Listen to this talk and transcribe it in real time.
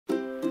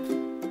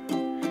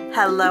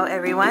Hello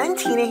everyone,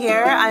 Tina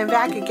here. I'm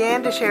back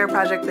again to share a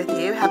project with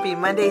you. Happy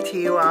Monday to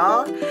you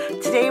all.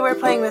 Today we're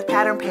playing with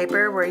pattern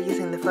paper. We're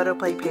using the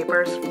Photoplay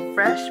Paper's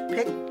Fresh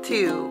Pick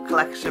 2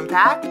 collection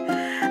pack.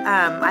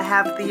 I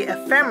have the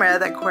ephemera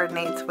that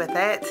coordinates with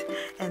it,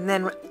 and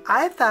then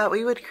I thought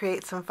we would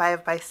create some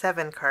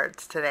 5x7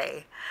 cards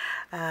today.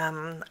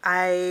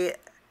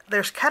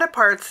 There's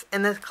cut-aparts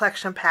in this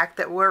collection pack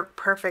that work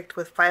perfect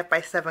with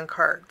 5x7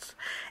 cards,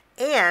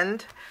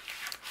 and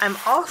I'm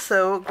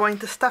also going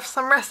to stuff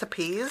some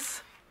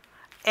recipes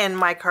in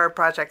my card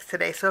projects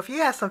today. So if you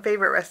have some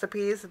favorite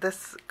recipes,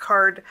 this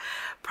card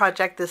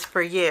project is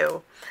for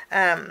you.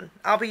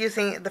 I'll be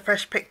using the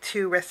Fresh Pick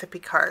 2 recipe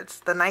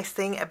cards. The nice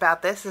thing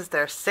about this is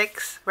there's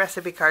 6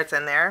 recipe cards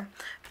in there.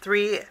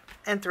 3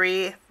 and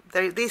 3.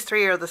 These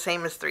 3 are the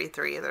same as 3.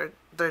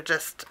 They're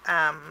just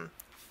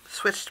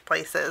switched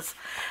places,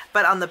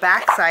 but on the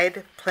back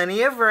side,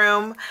 plenty of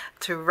room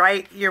to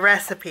write your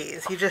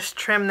recipes. You just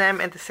trim them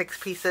into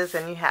 6 pieces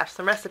and you have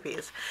some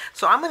recipes.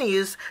 So I'm going to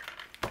use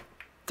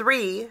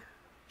 3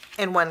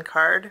 in one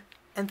card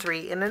and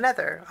 3 in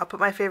another. I'll put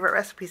my favorite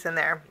recipes in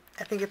there.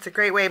 I think it's a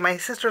great way. My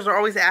sisters are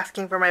always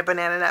asking for my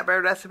banana nut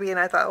bread recipe, and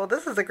I thought, well,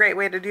 this is a great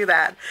way to do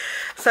that.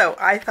 So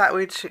I thought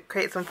we'd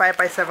create some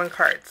 5x7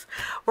 cards.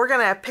 We're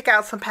going to pick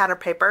out some pattern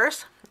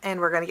papers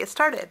and we're going to get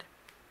started.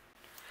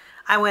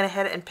 I went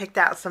ahead and picked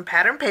out some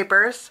pattern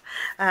papers.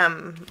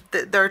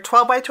 They're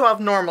 12 by 12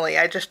 normally.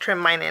 I just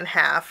trimmed mine in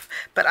half,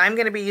 but I'm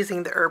going to be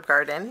using the Herb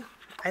Garden.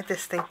 I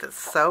just think that's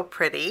so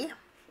pretty.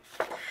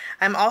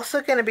 I'm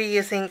also going to be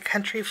using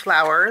Country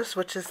Flowers,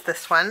 which is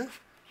this one.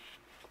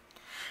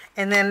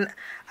 And then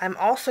I'm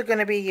also going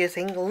to be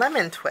using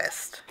Lemon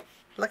Twist.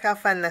 Look how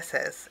fun this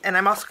is. And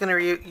I'm also going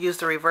to use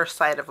the reverse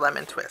side of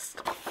Lemon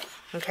Twist.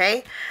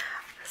 Okay?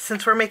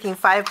 Since we're making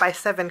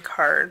 5x7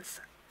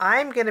 cards,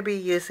 I'm going to be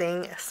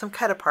using some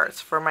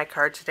cut-aparts for my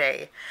card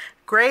today.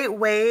 Great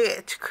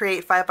way to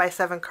create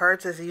 5x7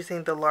 cards is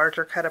using the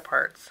larger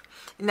cut-aparts.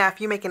 Now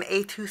if you make an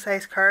A2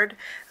 size card,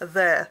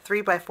 the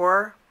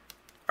 3x4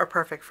 are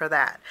perfect for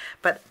that.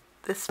 But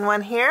this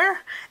one here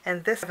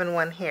and this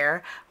one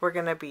here, we're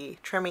going to be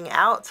trimming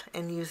out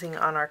and using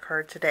on our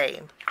card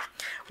today.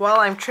 While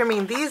I'm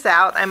trimming these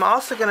out, I'm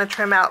also going to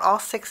trim out all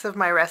 6 of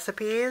my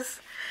recipes.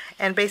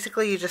 And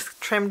basically you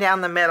just trim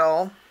down the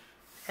middle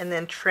and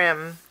then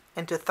trim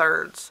into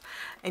thirds,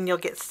 and you'll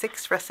get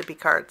 6 recipe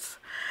cards.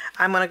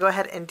 I'm going to go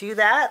ahead and do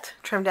that,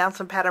 trim down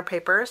some pattern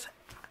papers,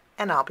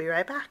 and I'll be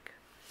right back.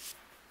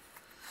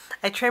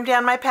 I trimmed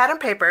down my pattern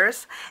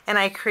papers and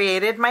I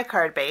created my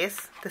card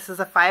base. This is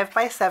a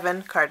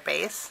 5x7 card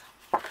base.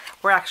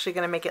 We're actually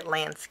going to make it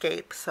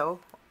landscape, so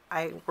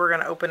we're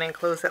going to open and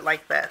close it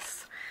like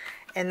this.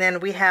 And then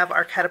we have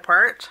our cut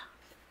apart,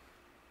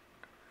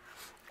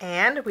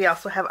 and we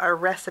also have our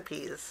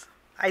recipes.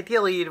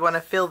 Ideally, you'd want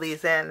to fill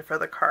these in for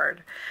the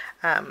card.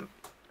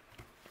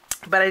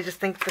 But I just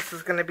think this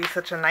is going to be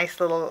such a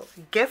nice little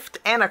gift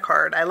and a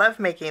card. I love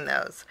making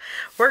those.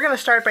 We're going to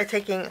start by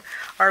taking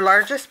our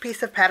largest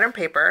piece of pattern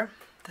paper.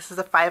 This is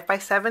a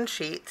 5x7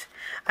 sheet.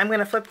 I'm going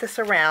to flip this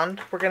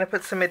around. We're going to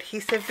put some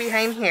adhesive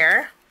behind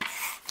here.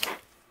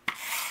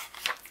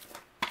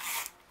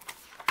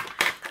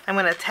 I'm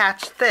going to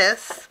attach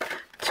this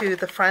to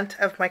the front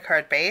of my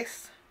card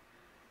base.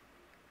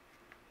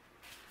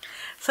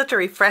 Such a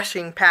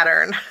refreshing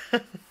pattern.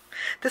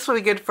 This will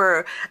be good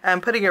for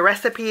putting a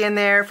recipe in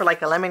there for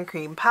like a lemon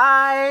cream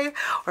pie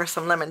or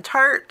some lemon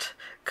tart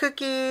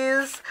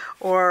cookies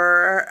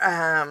or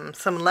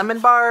some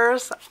lemon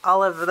bars.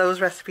 All of those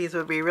recipes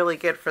would be really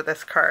good for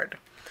this card.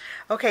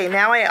 Okay,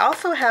 now I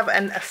also have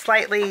a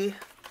slightly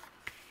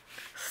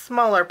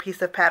smaller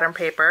piece of pattern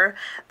paper.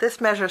 This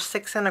measures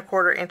 6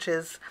 1/4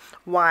 inches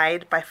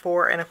wide by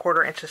 4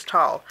 1/4 inches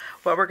tall.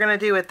 What we're going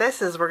to do with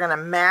this is we're going to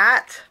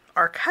mat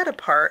our cut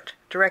apart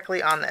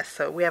directly on this,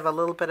 so we have a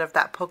little bit of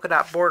that polka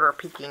dot border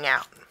peeking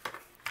out.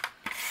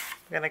 I'm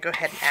going to go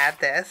ahead and add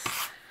this.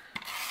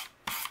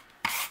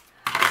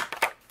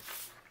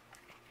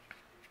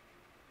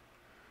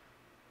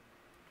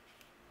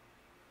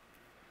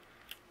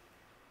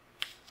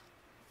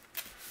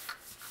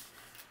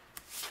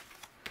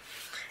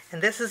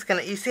 And this is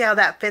going to, you see how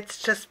that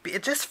fits,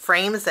 it just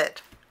frames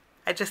it.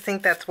 I just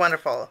think that's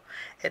wonderful.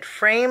 It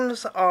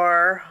frames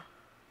our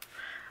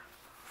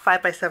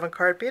 5x7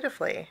 card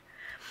beautifully.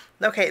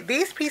 Okay,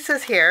 these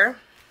pieces here,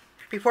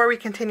 before we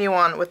continue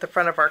on with the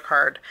front of our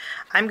card,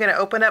 I'm going to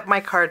open up my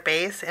card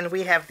base, and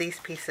we have these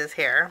pieces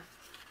here.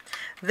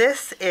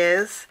 This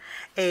is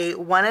a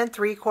 1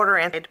 3/4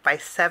 inch by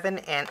 7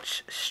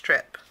 inch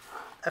strip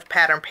of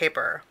pattern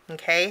paper.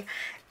 Okay,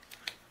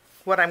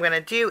 what I'm going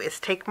to do is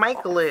take my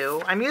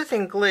glue. I'm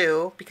using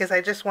glue because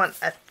I just want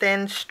a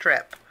thin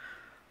strip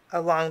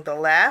along the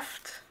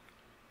left,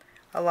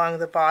 along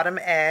the bottom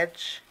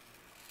edge,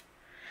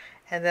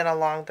 and then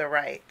along the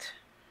right.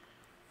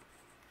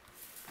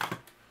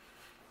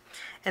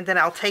 And then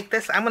I'll take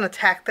this, I'm going to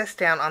tack this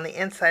down on the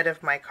inside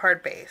of my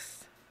card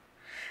base.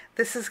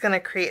 This is going to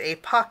create a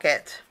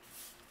pocket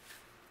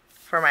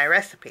for my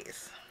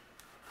recipes.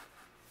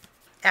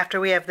 After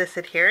we have this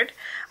adhered,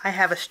 I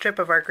have a strip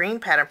of our green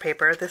pattern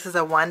paper. This is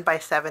a 1 by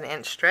 7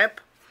 inch strip.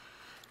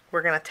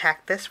 We're going to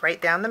tack this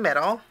right down the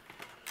middle.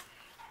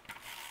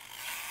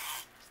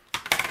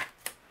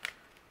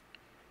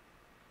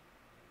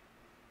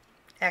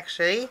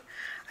 Actually,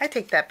 I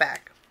take that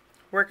back.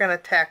 We're going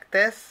to tack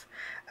this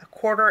a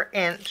 1/4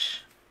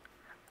 inch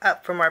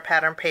up from our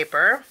pattern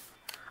paper.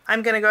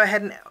 I'm going to go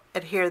ahead and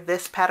adhere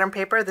this pattern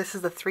paper. This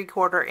is a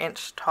 3/4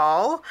 inch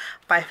tall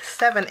by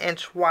 7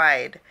 inch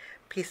wide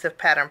piece of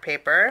pattern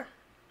paper.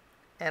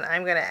 And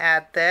I'm going to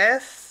add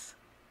this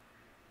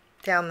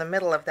down the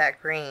middle of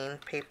that green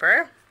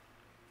paper.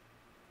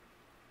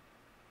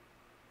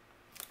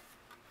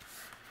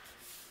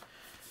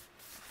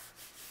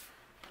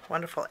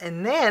 Wonderful.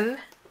 And then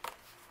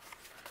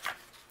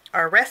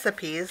our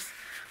recipes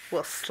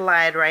will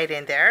slide right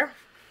in there,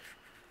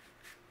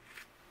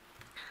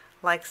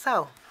 like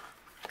so.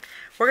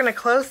 We're going to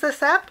close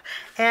this up,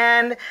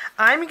 and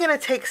I'm going to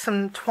take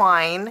some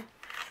twine,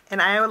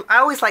 and I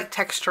always like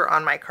texture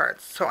on my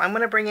cards, so I'm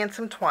going to bring in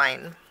some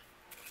twine.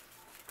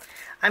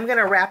 I'm going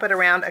to wrap it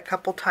around a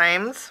couple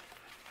times,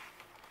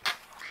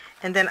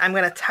 and then I'm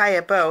going to tie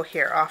a bow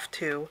here off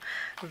to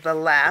the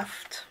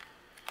left.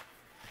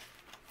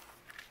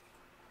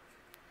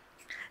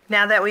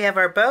 Now that we have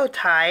our bow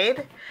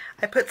tied,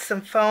 I put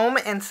some foam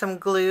and some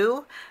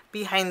glue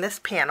behind this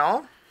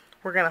panel.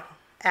 We're going to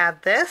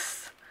add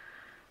this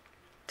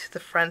to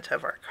the front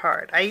of our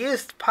card. I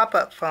used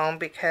pop-up foam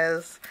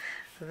because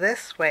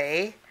this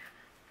way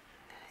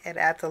it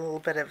adds a little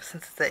bit of,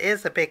 since it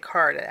is a big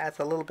card, it adds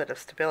a little bit of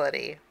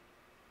stability.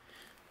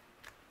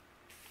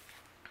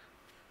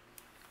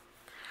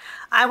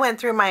 I went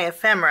through my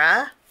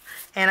ephemera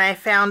and I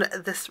found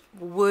this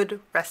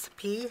wood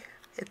recipe.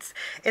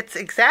 It's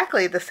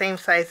exactly the same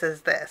size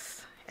as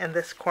this in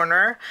this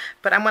corner,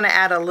 but I'm going to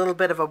add a little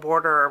bit of a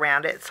border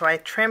around it. So I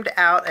trimmed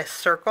out a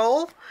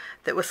circle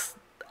that was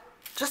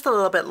just a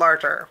little bit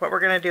larger. What we're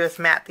going to do is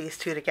mat these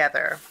two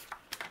together.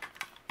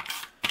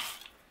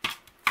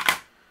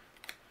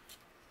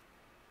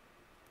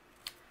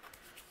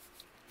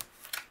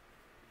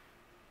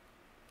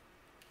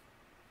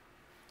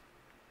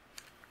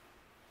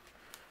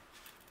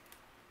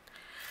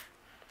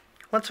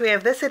 Once we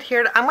have this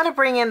adhered, I'm going to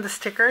bring in the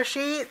sticker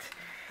sheet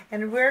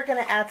and we're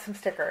going to add some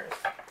stickers.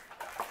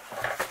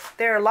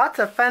 There are lots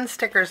of fun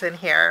stickers in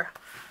here.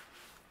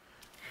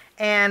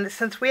 And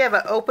since we have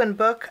an open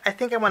book, I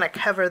think I want to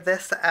cover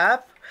this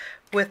up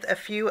with a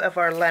few of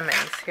our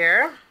lemons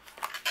here.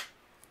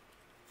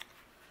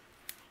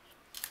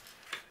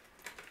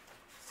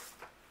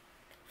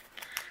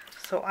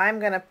 So I'm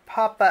going to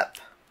pop up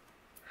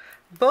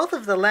both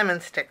of the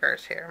lemon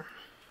stickers here.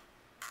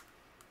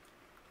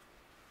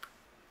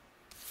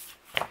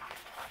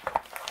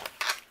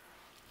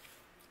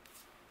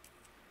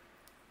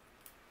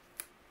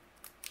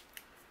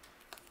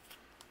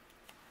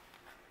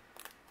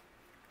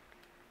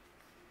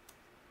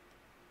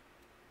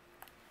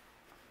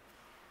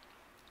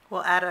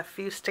 We'll add a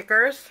few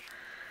stickers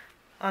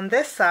on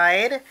this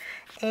side,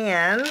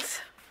 and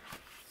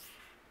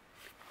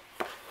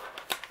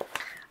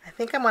I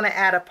think I'm going to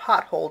add a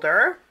pot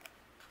holder.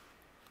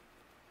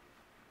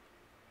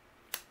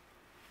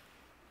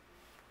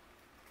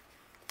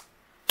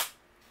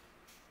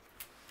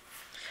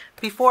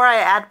 Before I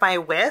add my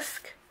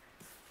whisk,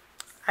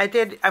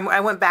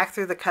 I went back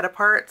through the cut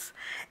aparts,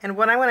 and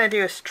what I want to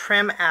do is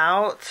trim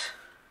out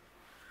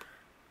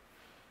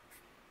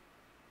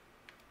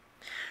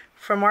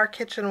From Our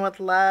Kitchen with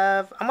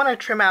Love. I'm going to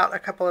trim out a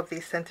couple of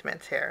these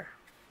sentiments here.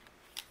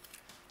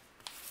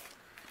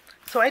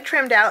 So I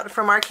trimmed out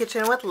From Our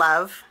Kitchen with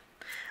Love.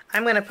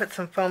 I'm going to put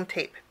some foam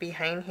tape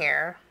behind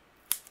here.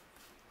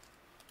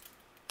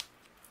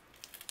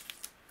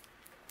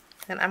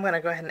 And I'm going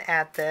to go ahead and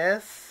add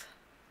this.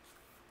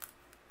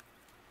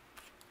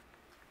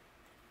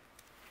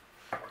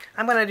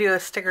 I'm going to do a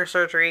sticker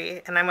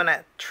surgery, and I'm going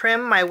to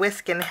trim my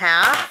whisk in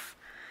half.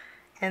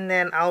 And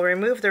then I'll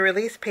remove the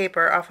release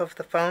paper off of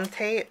the foam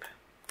tape,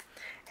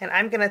 and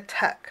I'm going to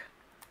tuck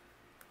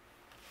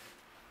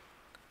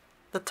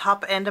the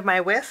top end of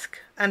my whisk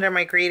under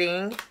my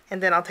greeting,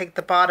 and then I'll take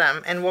the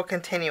bottom and we'll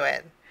continue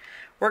it.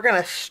 We're going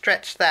to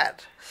stretch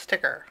that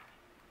sticker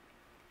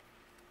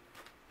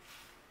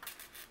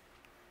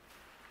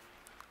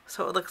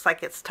so it looks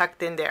like it's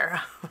tucked in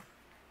there.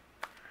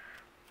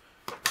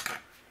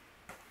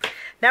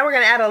 Now we're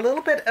going to add a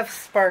little bit of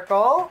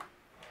sparkle.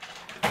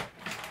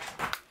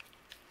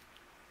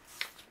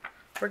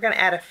 We're going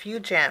to add a few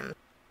gems.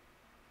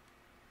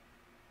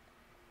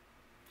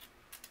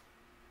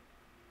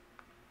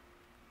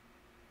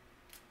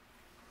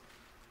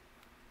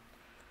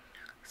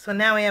 So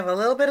now we have a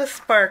little bit of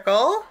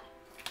sparkle.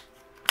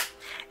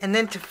 And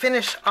then to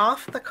finish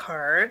off the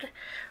card,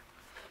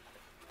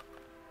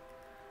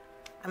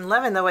 I'm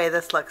loving the way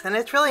this looks, and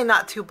it's really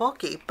not too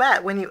bulky,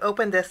 but when you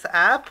open this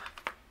up,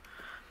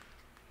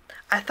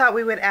 I thought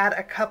we would add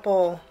a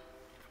couple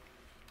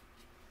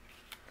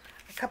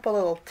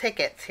little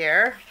tickets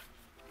here.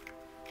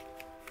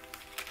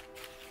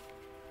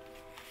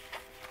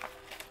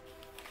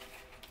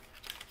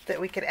 that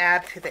we could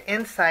add to the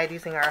inside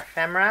using our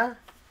ephemera.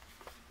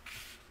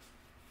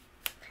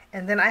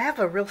 And then I have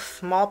a real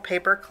small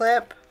paper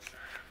clip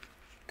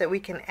that we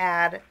can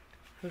add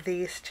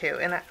these to.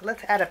 And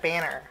let's add a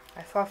banner.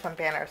 I saw some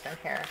banners in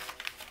here.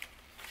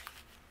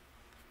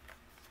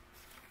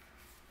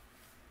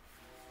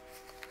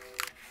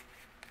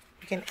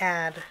 We can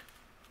add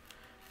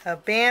a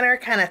banner,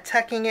 kind of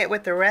tucking it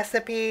with the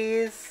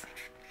recipes.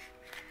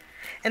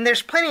 And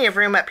there's plenty of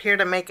room up here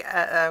to make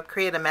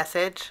create a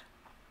message.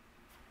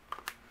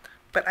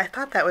 But I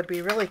thought that would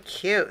be really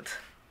cute.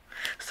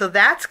 So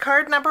that's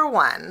card number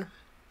 1.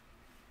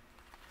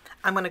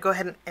 I'm going to go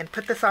ahead and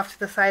put this off to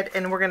the side,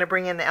 and we're going to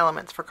bring in the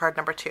elements for card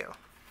number 2.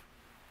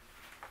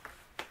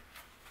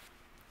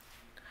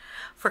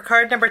 For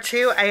card number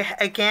 2, I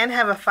again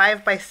have a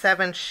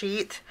 5x7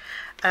 sheet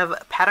of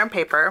pattern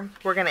paper.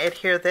 We're going to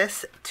adhere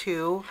this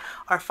to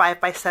our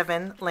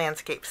 5x7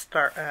 landscape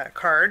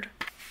card.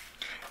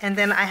 And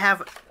then I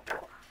have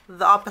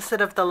the opposite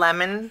of the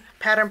lemon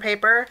pattern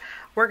paper.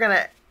 We're going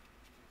to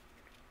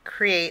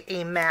create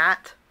a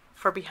mat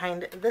for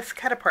behind this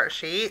cut apart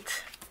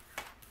sheet.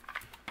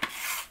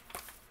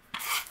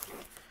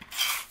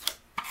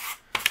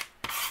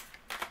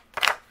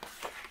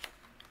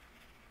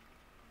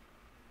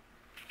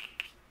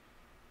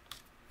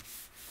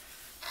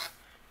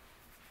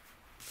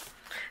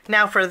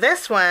 Now for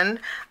this one,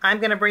 I'm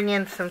going to bring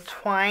in some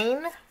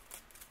twine,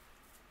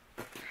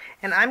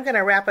 and I'm going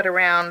to wrap it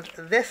around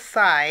this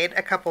side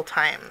a couple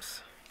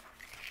times.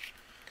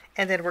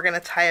 And then we're going to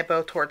tie a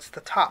bow towards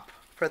the top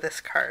for this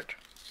card.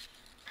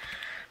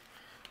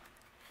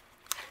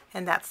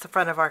 And that's the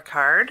front of our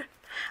card.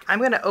 I'm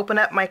going to open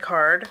up my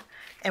card,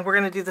 and we're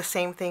going to do the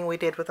same thing we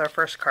did with our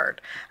first card.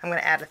 I'm going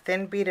to add a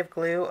thin bead of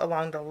glue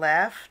along the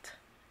left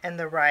and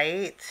the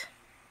right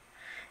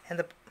and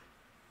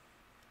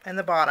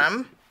the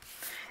bottom.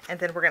 And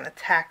then we're going to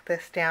tack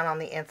this down on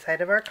the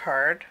inside of our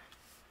card.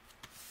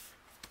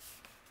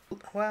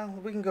 Well,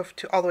 we can go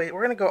all the way.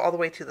 We're going to go all the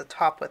way to the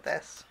top with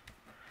this.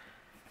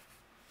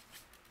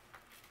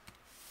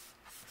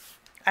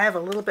 I have a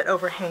little bit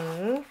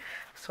overhanging,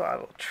 so I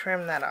will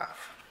trim that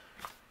off.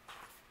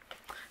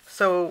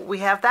 So we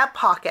have that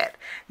pocket.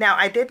 Now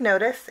I did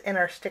notice in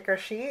our sticker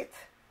sheet,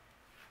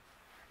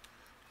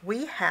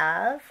 we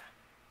have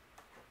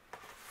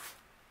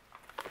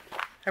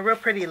a real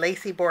pretty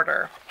lacy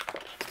border.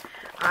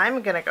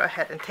 I'm going to go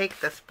ahead and take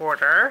this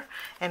border,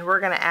 and we're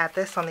going to add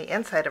this on the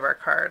inside of our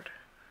card.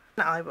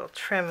 Now I will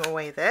trim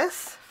away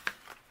this.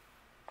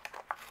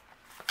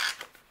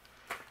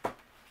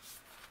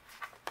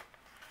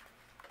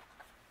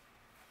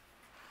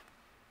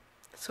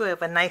 So we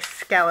have a nice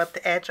scalloped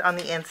edge on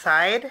the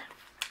inside.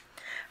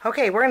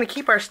 Okay, we're going to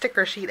keep our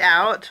sticker sheet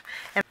out.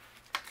 And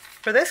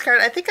for this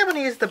card, I think I'm going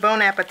to use the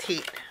Bon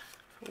Appetit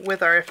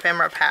with our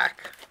ephemera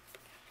pack.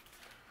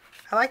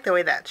 I like the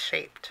way that's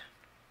shaped.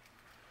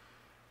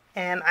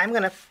 And I'm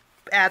going to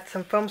add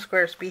some foam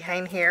squares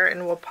behind here,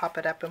 and we'll pop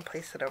it up and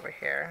place it over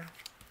here.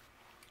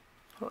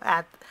 We'll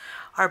add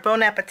our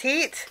Bon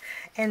Appetit,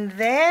 and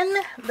then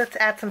let's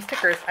add some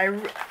stickers.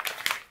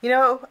 You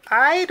know,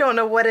 I don't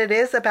know what it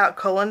is about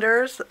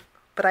colanders,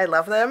 but I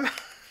love them.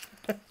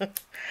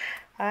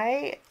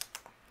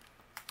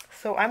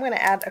 So I'm going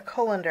to add a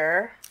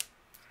colander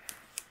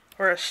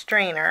or a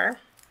strainer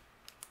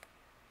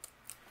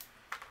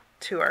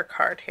to our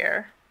card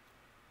here.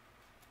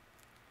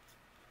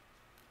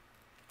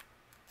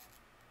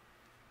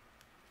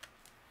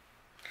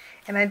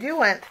 And I do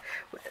want,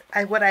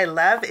 what I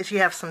love is you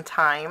have some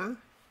time.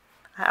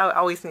 I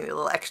always need a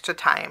little extra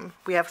time.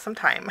 We have some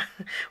time.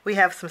 We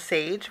have some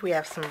sage. We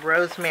have some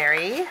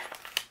rosemary. And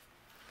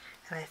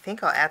I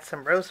think I'll add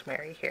some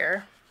rosemary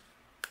here.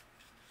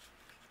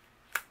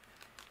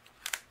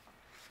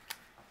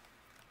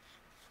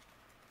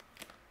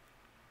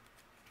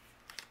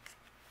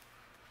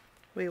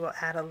 We will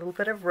add a little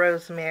bit of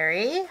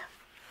rosemary.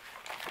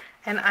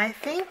 And I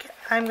think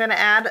I'm going to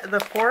add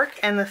the fork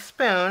and the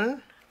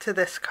spoon to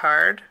this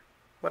card.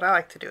 What I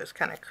like to do is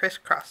kind of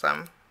crisscross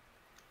them.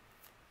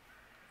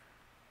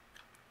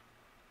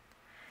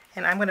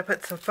 And I'm going to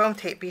put some foam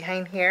tape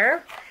behind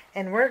here,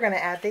 and we're going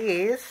to add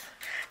these.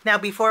 Now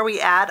before we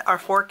add our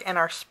fork and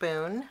our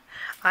spoon,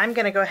 I'm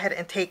going to go ahead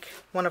and take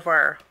one of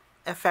our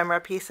ephemera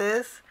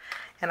pieces,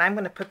 and I'm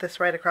going to put this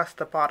right across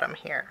the bottom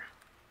here.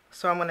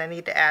 So I'm going to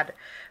need to add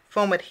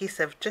foam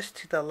adhesive just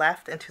to the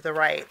left and to the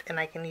right, and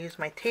I can use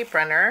my tape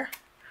runner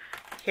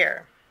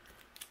here.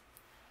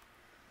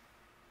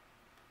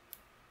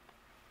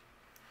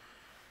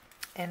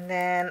 And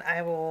then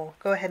I will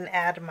go ahead and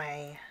add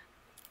my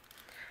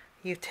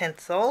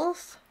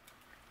utensils.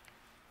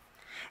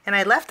 And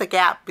I left a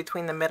gap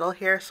between the middle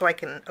here so I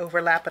can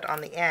overlap it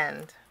on the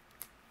end.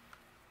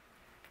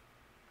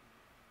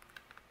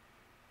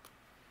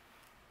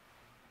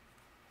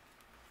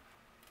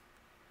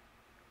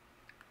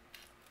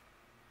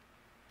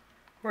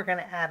 We're going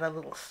to add a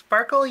little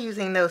sparkle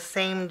using those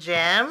same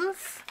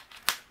gems.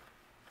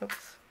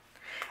 Oops.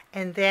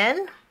 And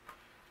then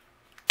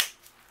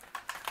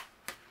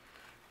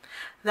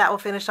that will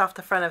finish off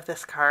the front of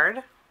this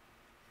card.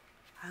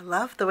 I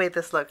love the way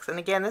this looks. And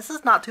again, this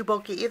is not too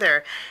bulky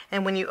either.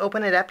 And when you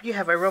open it up, you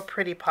have a real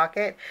pretty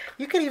pocket.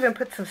 You could even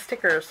put some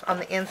stickers on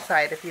the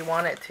inside if you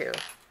wanted to.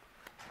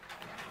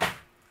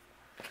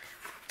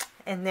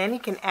 And then you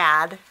can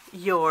add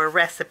your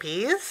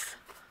recipes.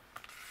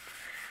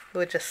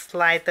 We'll just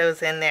slide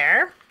those in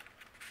there.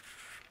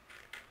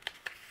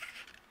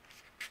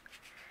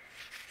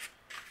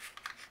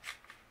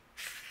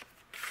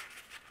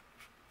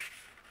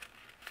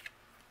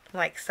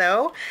 Like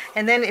so.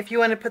 And then if you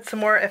want to put some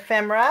more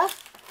ephemera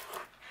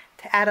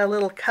to add a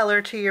little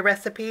color to your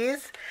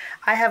recipes,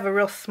 I have a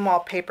real small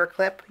paper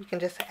clip. You can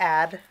just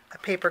add a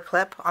paper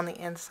clip on the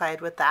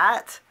inside with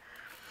that.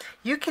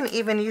 You can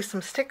even use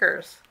some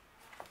stickers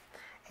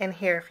in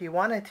here if you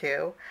wanted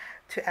to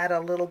add a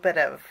little bit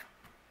of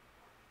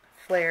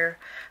flair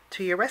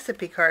to your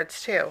recipe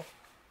cards too.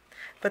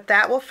 But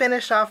that will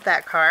finish off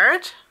that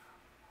card.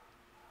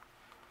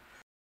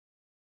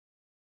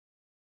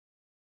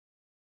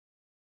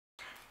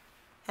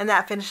 And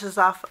that finishes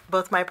off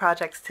both my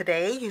projects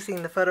today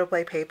using the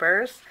Photoplay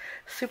papers.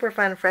 Super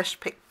fun Fresh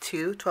Pick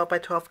 2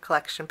 12x12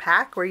 collection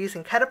pack. We're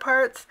using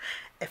cut-aparts,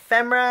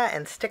 ephemera,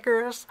 and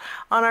stickers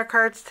on our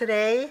cards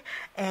today.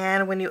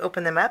 And when you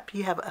open them up,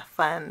 you have a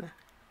fun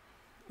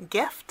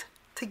gift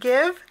to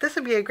give. This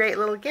would be a great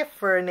little gift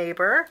for a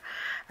neighbor,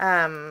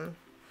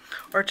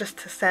 or just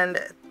to send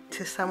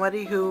to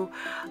somebody who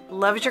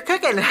loves your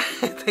cooking.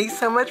 Thanks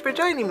so much for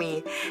joining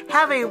me.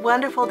 Have a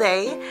wonderful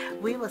day.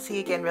 We will see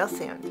you again real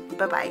soon.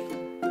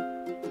 Bye-bye.